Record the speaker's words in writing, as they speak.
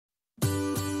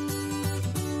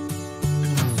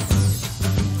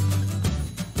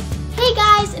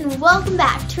welcome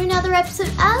back to another episode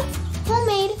of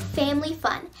Homemade Family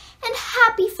Fun. And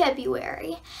happy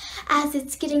February, as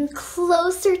it's getting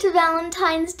closer to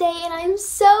Valentine's Day and I'm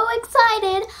so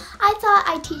excited. I thought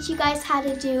I'd teach you guys how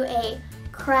to do a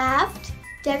craft,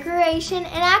 decoration,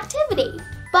 and activity,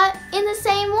 but in the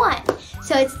same one.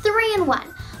 So it's 3 in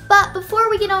 1. But before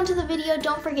we get on to the video,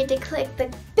 don't forget to click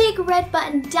the big red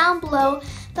button down below.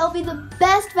 That'll be the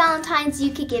best Valentines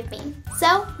you could give me.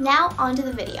 So now on to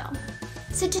the video.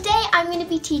 So today I'm going to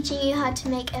be teaching you how to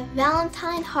make a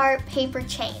Valentine heart paper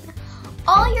chain.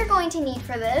 All you're going to need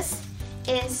for this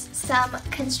is some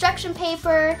construction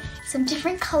paper, some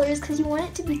different colors because you want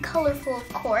it to be colorful, of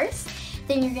course.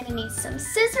 Then you're going to need some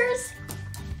scissors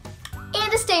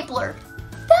and a stapler.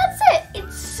 That's it.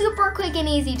 It's super quick and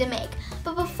easy to make.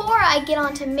 But before I get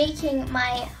on to making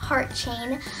my heart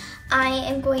chain, I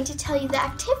am going to tell you the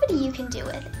activity you can do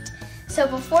with it. So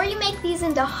before you make these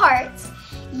into hearts,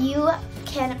 you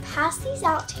can pass these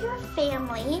out to your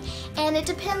family, and it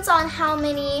depends on how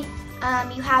many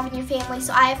you have in your family.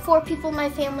 So I have 4 people in my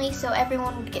family, so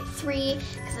everyone would get 3,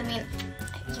 because I mean,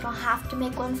 you don't have to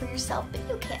make one for yourself, but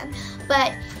you can.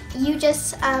 But you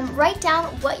just write down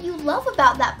what you love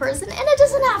about that person, and it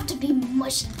doesn't have to be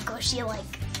mushy gushy like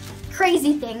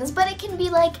crazy things, but it can be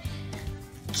like,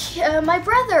 my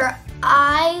brother,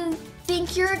 I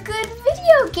think you're a good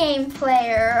video game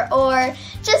player, or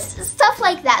just stuff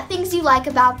like that, things you like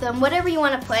about them, whatever you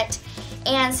want to put.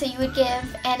 And so you would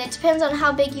give, and it depends on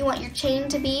how big you want your chain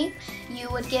to be,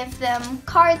 you would give them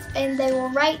cards and they will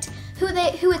write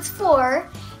who it's for,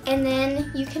 and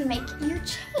then you can make your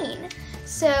chain.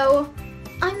 So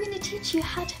I'm going to teach you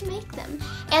how to make them.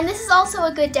 And this is also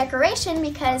a good decoration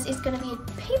because it's going to be a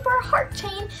paper heart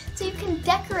chain, so you can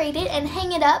decorate it and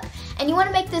hang it up. And you want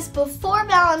to make this before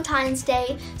Valentine's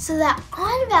Day so that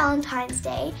on Valentine's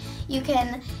Day you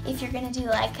can, if you're going to do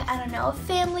like, I don't know, a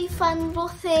family fun little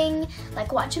thing,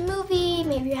 like watch a movie,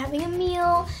 maybe you're having a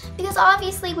meal, because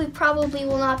obviously we probably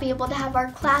will not be able to have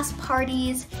our class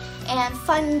parties and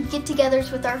fun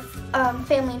get-togethers with our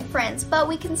family and friends, but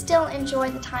we can still enjoy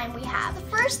the time we have.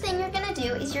 The first thing you're gonna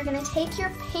do is you're gonna take your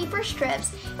paper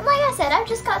strips, and like I said, I've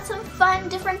just got some fun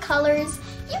different colors.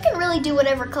 You can really do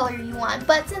whatever color you want,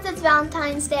 but since it's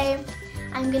Valentine's Day,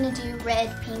 I'm gonna do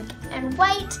red, pink, and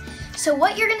white. So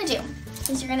what you're gonna do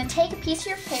is you're gonna take a piece of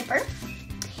your paper,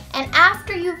 and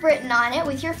after you've written on it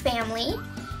with your family,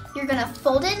 you're gonna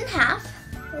fold it in half,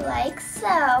 like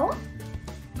so.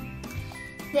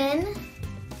 Then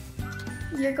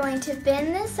you're going to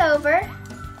bend this over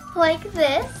like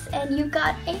this, and you've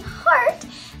got a heart,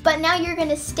 but now you're going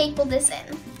to staple this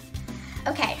in.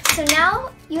 Okay, so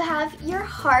now you have your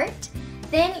heart.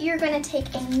 Then you're going to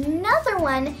take another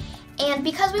one, and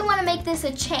because we want to make this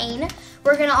a chain,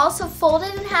 we're going to also fold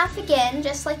it in half again,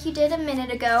 just like you did a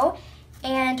minute ago,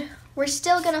 and we're just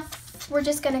going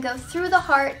to go through the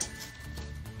heart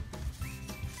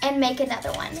and make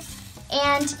another one.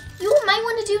 And you might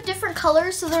want to do different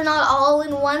colors so they're not all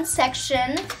in one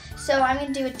section. So I'm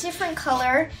going to do a different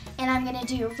color, and I'm going to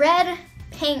do red,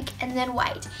 pink, and then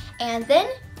white. And then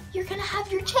you're going to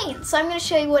have your chain. So I'm going to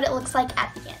show you what it looks like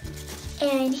at the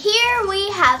end. And here we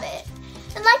have it.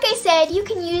 And like I said, you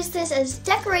can use this as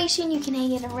decoration. You can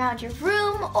hang it around your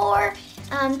room or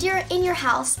in your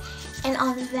house. And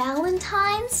on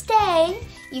Valentine's Day,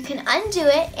 you can undo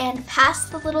it and pass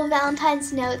the little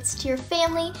Valentine's notes to your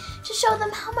family to show them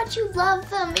how much you love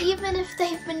them, even if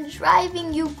they've been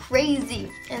driving you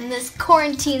crazy in this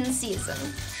quarantine season.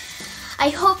 I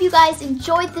hope you guys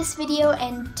enjoyed this video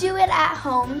and do it at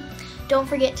home. Don't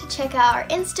forget to check out our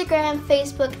Instagram,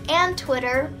 Facebook, and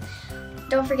Twitter.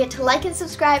 Don't forget to like and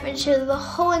subscribe and share to the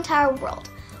whole entire world.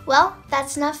 Well,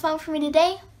 that's enough fun for me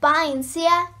today. Bye and see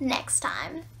ya next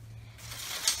time.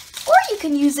 Or you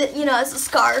can use it, as a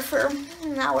scarf, or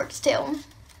that works too.